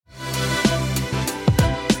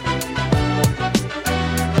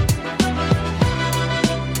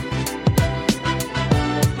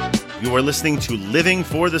You are listening to Living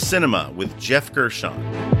for the Cinema with Jeff Gershon.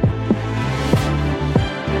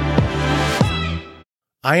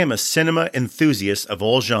 I am a cinema enthusiast of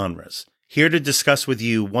all genres, here to discuss with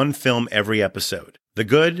you one film every episode. The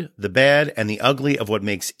good, the bad, and the ugly of what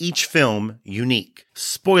makes each film unique.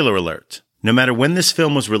 Spoiler alert. No matter when this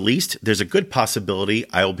film was released, there's a good possibility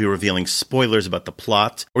I will be revealing spoilers about the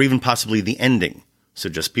plot, or even possibly the ending, so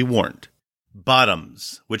just be warned.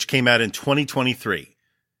 Bottoms, which came out in 2023.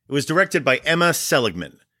 It was directed by Emma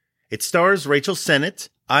Seligman. It stars Rachel Sennett,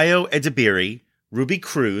 Ayo Edebiri, Ruby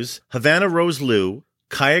Cruz, Havana Rose Liu,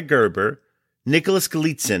 Kaya Gerber, Nicholas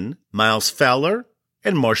Galitzin, Miles Fowler,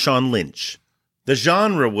 and Marshawn Lynch. The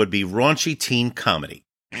genre would be raunchy teen comedy.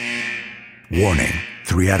 Warning,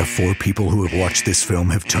 3 out of 4 people who have watched this film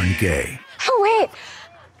have turned gay. Oh, wait,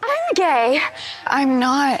 I'm gay. I'm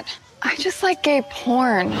not. I just like gay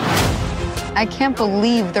porn. I can't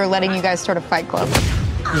believe they're letting you guys start a fight club.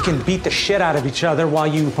 You can beat the shit out of each other while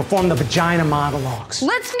you perform the vagina monologues.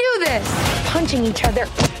 Let's do this. Punching each other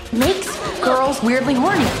makes girls weirdly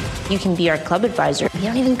horny. You can be our club advisor. You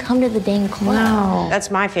don't even come to the dang club. Wow.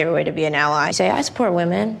 That's my favorite way to be an ally. Say, I support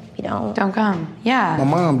women. You don't. Don't come. Yeah. My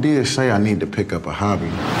mom did say I need to pick up a hobby.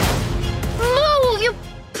 Move, you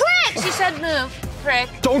prick! She said move, prick.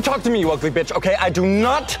 Don't talk to me, you ugly bitch, okay? I do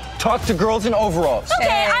not talk to girls in overalls.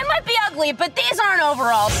 Okay, I might be ugly, but these aren't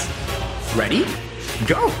overalls. Ready?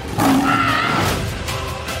 Go.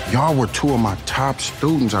 Y'all were 2 of my top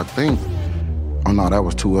students, I think. Oh, no, that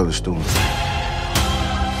was 2 other students.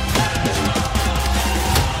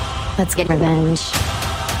 Let's get revenge.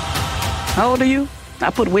 How old are you? I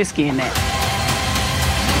put whiskey in that.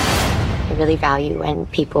 I really value when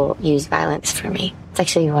people use violence for me. It's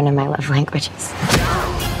actually one of my love languages.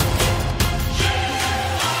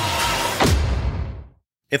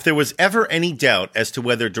 If there was ever any doubt as to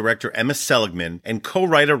whether director Emma Seligman and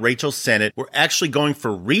co-writer Rachel Sennett were actually going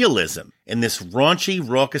for realism in this raunchy,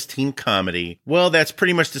 raucous teen comedy, well, that's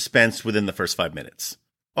pretty much dispensed within the first 5 minutes.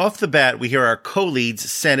 Off the bat, we hear our co-leads,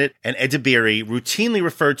 Sennett and Edebiri, routinely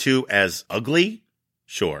referred to as ugly?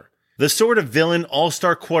 Sure. The sort of villain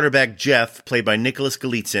all-star quarterback Jeff, played by Nicholas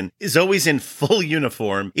Galitzin, is always in full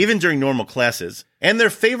uniform, even during normal classes. And their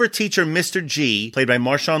favorite teacher, Mr. G, played by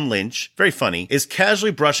Marshawn Lynch, very funny, is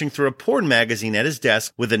casually brushing through a porn magazine at his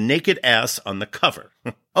desk with a naked ass on the cover.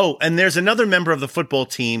 Oh, and there's another member of the football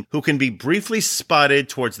team who can be briefly spotted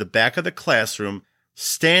towards the back of the classroom,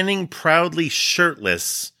 standing proudly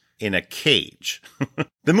shirtless in a cage.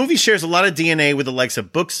 The movie shares a lot of DNA with the likes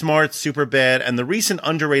of Booksmart, Superbad, and the recent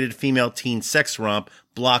underrated female teen sex romp,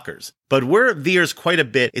 Blockers. But where it veers quite a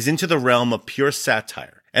bit is into the realm of pure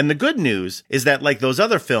satire. And the good news is that, like those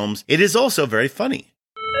other films, it is also very funny.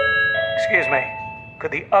 Excuse me.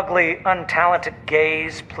 Could the ugly, untalented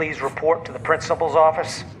gays please report to the principal's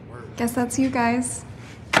office? Guess that's you guys.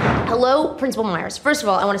 Hello, Principal Myers. First of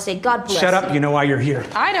all, I want to say God bless Shut up, you know why you're here.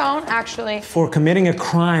 I don't, actually. For committing a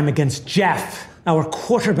crime against Jeff, our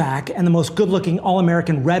quarterback and the most good-looking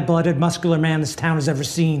all-American red-blooded muscular man this town has ever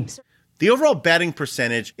seen. The overall batting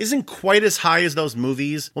percentage isn't quite as high as those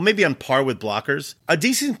movies, well, maybe on par with Blockers. A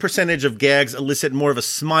decent percentage of gags elicit more of a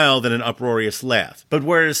smile than an uproarious laugh. But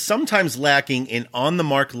whereas sometimes lacking in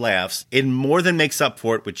on-the-mark laughs, it more than makes up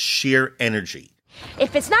for it with sheer energy.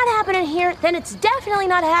 If it's not happening here, then it's definitely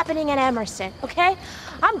not happening at Emerson, okay?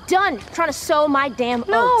 I'm done trying to sow my damn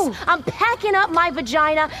oats. I'm packing up my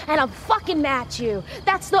vagina and I'm fucking mad at you.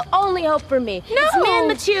 That's the only hope for me. No. It's me and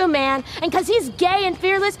Mathieu, man. And because he's gay and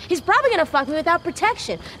fearless, he's probably gonna fuck me without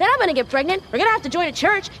protection. Then I'm gonna get pregnant. We're gonna have to join a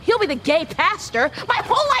church. He'll be the gay pastor. My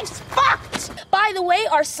whole life's fucked. By the way,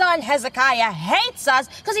 our son Hezekiah hates us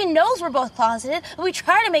because he knows we're both closeted. We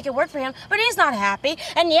try to make it work for him, but he's not happy.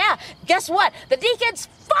 And yeah, guess what? The deacon's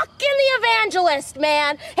fucking the evangelist,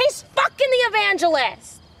 man. He's fucking the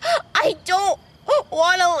evangelist. I don't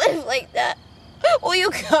want to live like that. Will you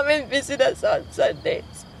come and visit us on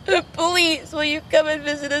Sundays? Please, will you come and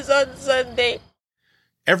visit us on Sunday?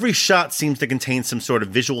 Every shot seems to contain some sort of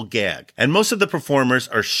visual gag, and most of the performers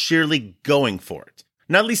are sheerly going for it.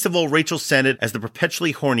 Not least of all Rachel Sennett as the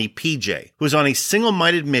perpetually horny PJ, who is on a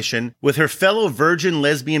single-minded mission with her fellow virgin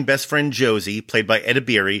lesbian best friend Josie, played by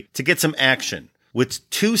Edebiri, to get some action, with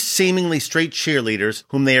 2 seemingly straight cheerleaders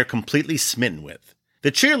whom they are completely smitten with.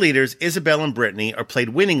 The cheerleaders, Isabel and Brittany, are played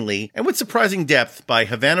winningly and with surprising depth by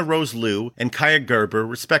Havana Rose Liu and Kaya Gerber,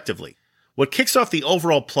 respectively. What kicks off the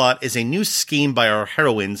overall plot is a new scheme by our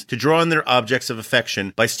heroines to draw on their objects of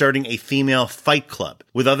affection by starting a female fight club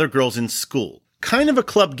with other girls in school. Kind of a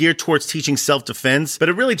club geared towards teaching self-defense, but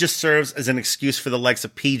it really just serves as an excuse for the likes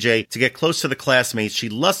of PJ to get close to the classmates she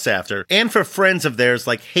lusts after, and for friends of theirs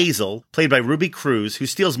like Hazel, played by Ruby Cruz, who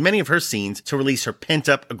steals many of her scenes to release her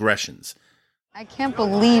pent-up aggressions. I can't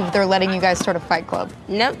believe they're letting you guys start a fight club.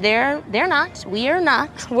 No, they're not. We are not.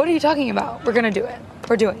 What are you talking about? We're gonna do it.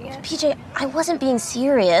 We're doing it. PJ, I wasn't being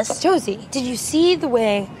serious. Josie, did you see the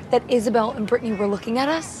way that Isabel and Brittany were looking at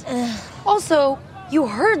us? Also, you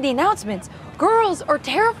heard the announcements. Girls are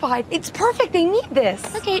terrified. It's perfect. They need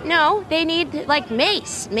this. Okay, no, they need, like,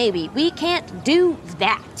 mace, maybe. We can't do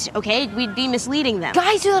that, okay? We'd be misleading them.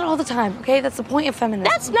 Guys do that all the time, okay? That's the point of feminism.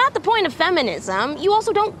 That's not the point of feminism. You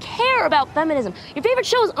also don't care about feminism. Your favorite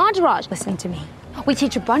show is Entourage. Listen to me. We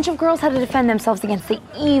teach a bunch of girls how to defend themselves against the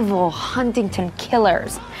evil Huntington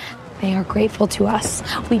killers. They are grateful to us.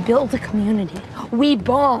 We build a community. We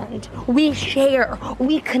bond. We share.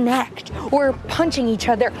 We connect. We're punching each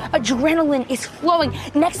other. Adrenaline is flowing.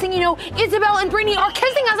 Next thing you know, Isabel and Brittany are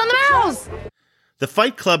kissing us on the mouths. The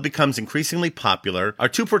Fight Club becomes increasingly popular, our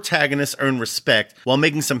two protagonists earn respect while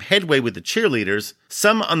making some headway with the cheerleaders,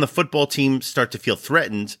 some on the football team start to feel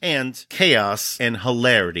threatened, and chaos and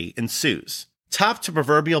hilarity ensues. Top to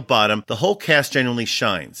proverbial bottom, the whole cast genuinely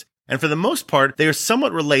shines. And for the most part, they are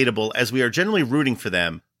somewhat relatable as we are generally rooting for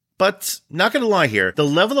them. But, not gonna lie here, the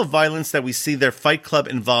level of violence that we see their Fight Club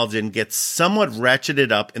involved in gets somewhat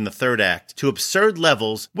ratcheted up in the third act to absurd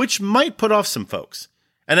levels, which might put off some folks.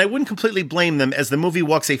 And I wouldn't completely blame them as the movie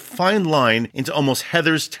walks a fine line into almost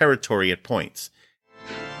Heather's territory at points.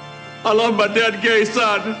 I love my dead gay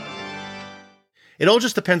son. It all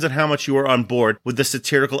just depends on how much you are on board with the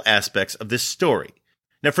satirical aspects of this story.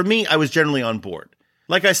 Now for me, I was generally on board.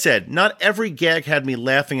 Like I said, not every gag had me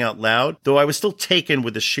laughing out loud, though I was still taken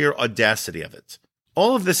with the sheer audacity of it.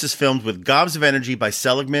 All of this is filmed with gobs of energy by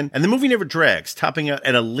Seligman, and the movie never drags, topping out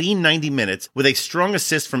at a lean 90 minutes with a strong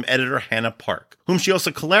assist from editor Hannah Park, whom she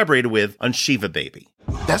also collaborated with on Shiva Baby.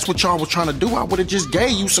 That's what y'all was trying to do. I would have just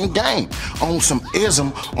gave you some game on some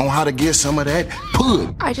ism on how to get some of that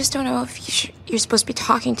pud. I just don't know if you're supposed to be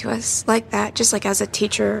talking to us like that, just like as a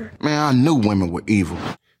teacher. Man, I knew women were evil.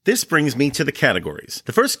 This brings me to the categories.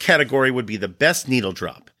 The first category would be the best needle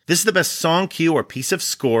drop. This is the best song cue or piece of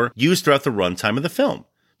score used throughout the runtime of the film,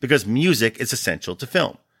 because music is essential to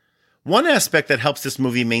film. One aspect that helps this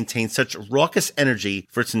movie maintain such raucous energy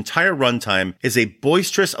for its entire runtime is a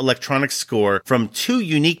boisterous electronic score from two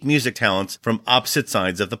unique music talents from opposite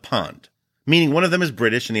sides of the pond, meaning one of them is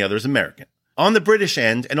British and the other is American. On the British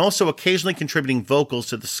end, and also occasionally contributing vocals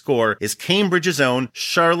to the score, is Cambridge's own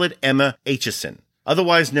Charlotte Emma Aitchison,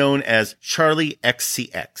 otherwise known as Charlie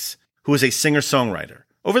XCX, who is a singer-songwriter.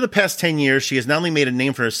 Over the past 10 years, she has not only made a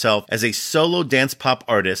name for herself as a solo dance pop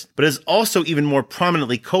artist, but has also even more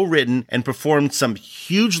prominently co-written and performed some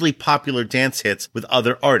hugely popular dance hits with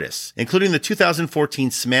other artists, including the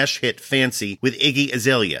 2014 smash hit Fancy with Iggy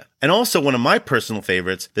Azalea, and also one of my personal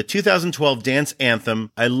favorites, the 2012 dance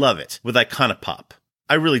anthem I Love It with Iconopop.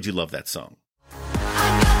 I really do love that song.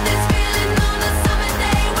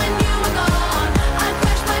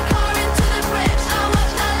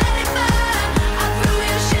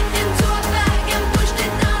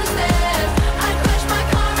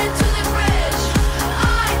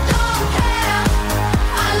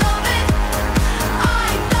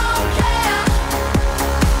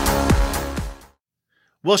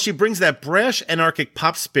 Well, she brings that brash, anarchic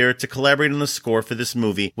pop spirit to collaborate on the score for this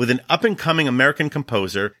movie with an up-and-coming American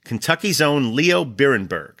composer, Kentucky's own Leo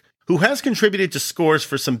Birenberg, who has contributed to scores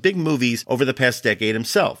for some big movies over the past decade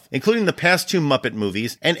himself, including the past two Muppet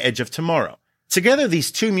movies and Edge of Tomorrow. Together,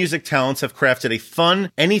 these two music talents have crafted a fun,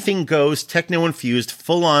 anything-goes, techno-infused,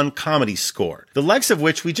 full-on comedy score, the likes of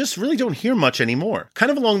which we just really don't hear much anymore. Kind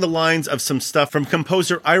of along the lines of some stuff from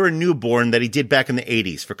composer Ira Newborn that he did back in the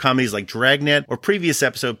 80s for comedies like Dragnet or previous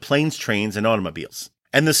episode Planes, Trains, and Automobiles.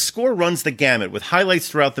 And the score runs the gamut with highlights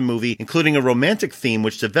throughout the movie, including a romantic theme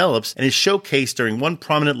which develops and is showcased during one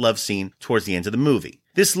prominent love scene towards the end of the movie.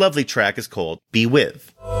 This lovely track is called Be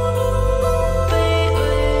With.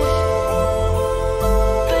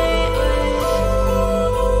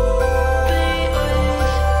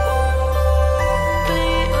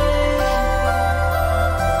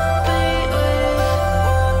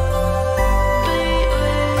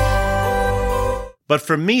 But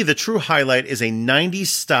for me, the true highlight is a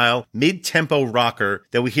 90s-style, mid-tempo rocker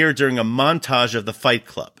that we hear during a montage of the Fight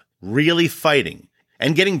Club, really fighting,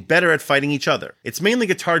 and getting better at fighting each other. It's mainly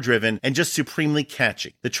guitar-driven and just supremely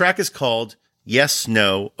catchy. The track is called Yes,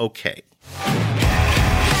 No, Okay.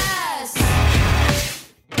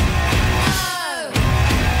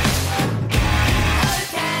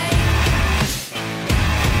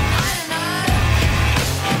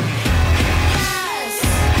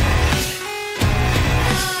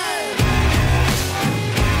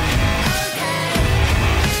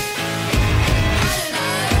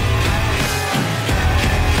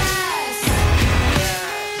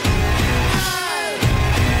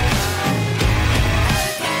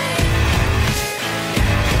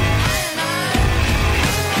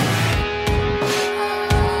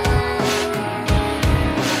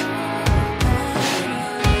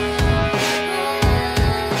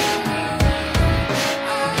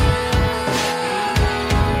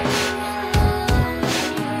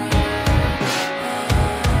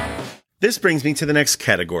 This brings me to the next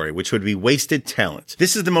category, which would be wasted talent.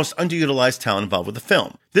 This is the most underutilized talent involved with the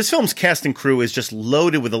film. This film's cast and crew is just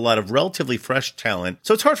loaded with a lot of relatively fresh talent,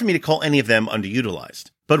 so it's hard for me to call any of them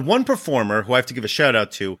underutilized. But one performer who I have to give a shout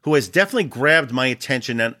out to, who has definitely grabbed my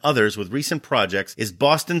attention and others with recent projects, is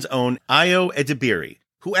Boston's own Ayo Edebiri,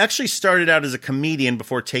 who actually started out as a comedian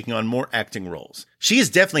before taking on more acting roles. She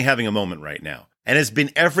is definitely having a moment right now, and has been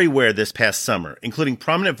everywhere this past summer, including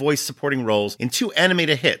prominent voice supporting roles in 2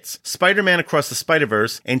 animated hits, Spider-Man Across the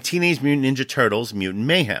Spider-Verse and Teenage Mutant Ninja Turtles Mutant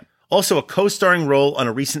Mayhem. Also a co-starring role on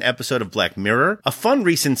a recent episode of Black Mirror, a fun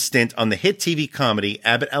recent stint on the hit TV comedy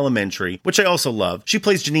Abbott Elementary, which I also love. She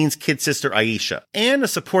plays Janine's kid sister Aisha, and a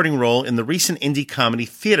supporting role in the recent indie comedy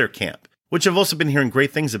Theater Camp, which I've also been hearing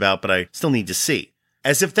great things about, but I still need to see.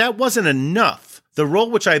 As if that wasn't enough, the role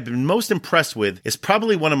which I've been most impressed with is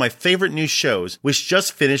probably one of my favorite new shows, which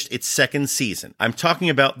just finished its 2nd season. I'm talking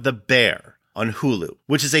about The Bear on Hulu,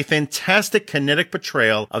 which is a fantastic kinetic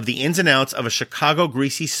portrayal of the ins and outs of a Chicago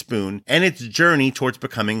greasy spoon and its journey towards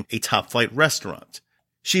becoming a top-flight restaurant.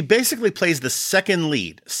 She basically plays the second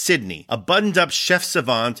lead, Sydney, a buttoned-up chef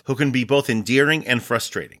savant who can be both endearing and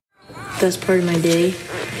frustrating. Best part of my day,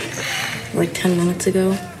 like 10 minutes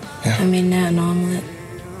ago, I made Nat an omelet.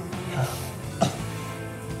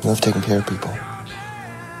 You love taking care of people.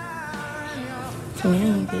 For me, I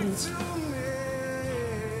love it.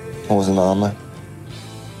 What was in the omelet?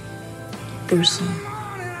 Brussels.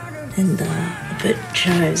 And I put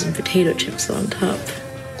chives and potato chips on top.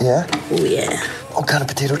 Yeah? Oh, yeah. What kind of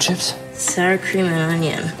potato chips? Sour cream and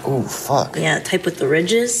onion. Oh, fuck. Yeah, type with the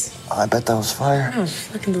ridges. I bet that was fire. Oh, it was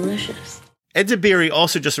fucking delicious. Edebiri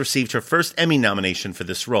also just received her first Emmy nomination for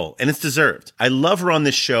this role, and it's deserved. I love her on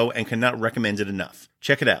this show and cannot recommend it enough.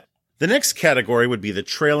 Check it out. The next category would be the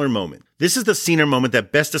trailer moment. This is the scene or moment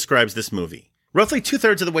that best describes this movie. Roughly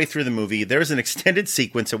 2/3 of the way through the movie, there is an extended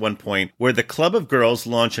sequence at one point where the club of girls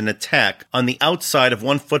launch an attack on the outside of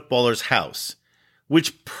one footballer's house,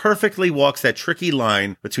 which perfectly walks that tricky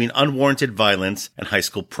line between unwarranted violence and high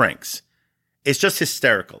school pranks. It's just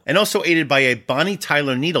hysterical, and also aided by a Bonnie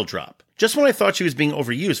Tyler needle drop, just when I thought she was being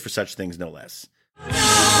overused for such things, no less. Upon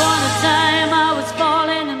a time I was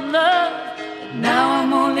falling in love, but now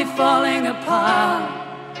I'm only falling apart.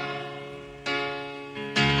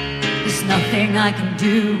 There's nothing I can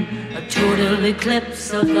do, a total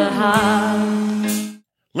eclipse of the heart.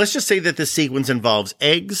 Let's just say that this sequence involves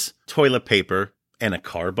eggs, toilet paper, and a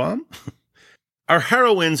car bomb? Our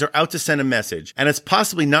heroines are out to send a message, and it's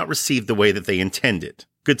possibly not received the way that they intended.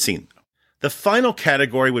 Good scene, though. The final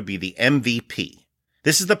category would be the MVP.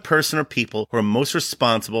 This is the person or people who are most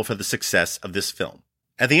responsible for the success of this film.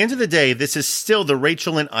 At the end of the day, this is still the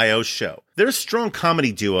Rachel and Ayo show. They're a strong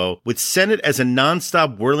comedy duo with Sennett as a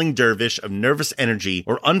non-stop whirling dervish of nervous energy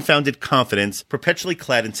or unfounded confidence, perpetually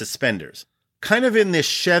clad in suspenders. Kind of in this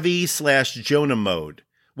Chevy/Jonah mode.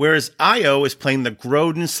 Whereas Ayo is playing the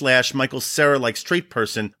Grodin/Michael Cera-like straight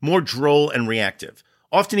person, more droll and reactive.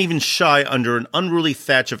 Often even shy under an unruly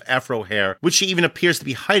thatch of afro hair, which she even appears to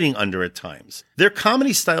be hiding under at times. Their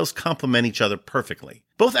comedy styles complement each other perfectly.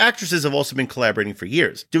 Both actresses have also been collaborating for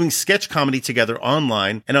years, doing sketch comedy together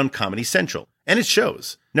online and on Comedy Central. And it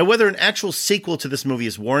shows. Now, whether an actual sequel to this movie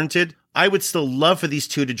is warranted, I would still love for these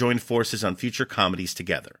two to join forces on future comedies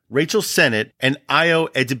together. Rachel Sennett and Ayo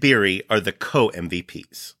Edebiri are the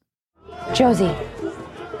co-MVPs. Josie,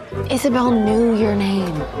 Isabel knew your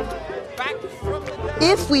name.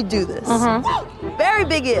 If we do this, very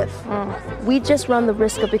big if, we just run the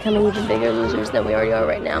risk of becoming even bigger losers than we already are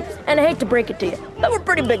right now. And I hate to break it to you, but we're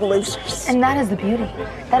pretty big losers. And that is the beauty.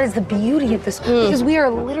 That is the beauty of this, because we are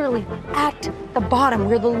literally at the bottom.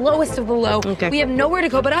 We're the lowest of the low. Okay. We have nowhere to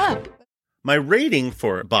go but up. My rating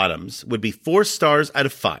for Bottoms would be 4 stars out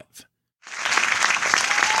of 5.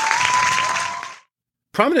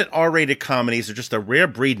 Prominent R-rated comedies are just a rare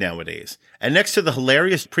breed nowadays, and next to the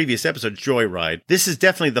hilarious previous episode, Joyride, this is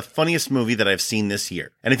definitely the funniest movie that I've seen this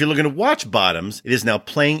year. And if you're looking to watch Bottoms, it is now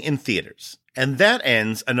playing in theaters. And that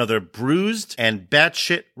ends another bruised and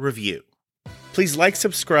batshit review. Please like,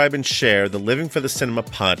 subscribe, and share the Living for the Cinema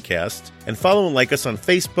podcast, and follow and like us on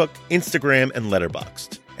Facebook, Instagram, and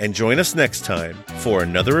Letterboxd. And join us next time for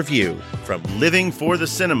another review from Living for the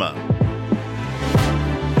Cinema.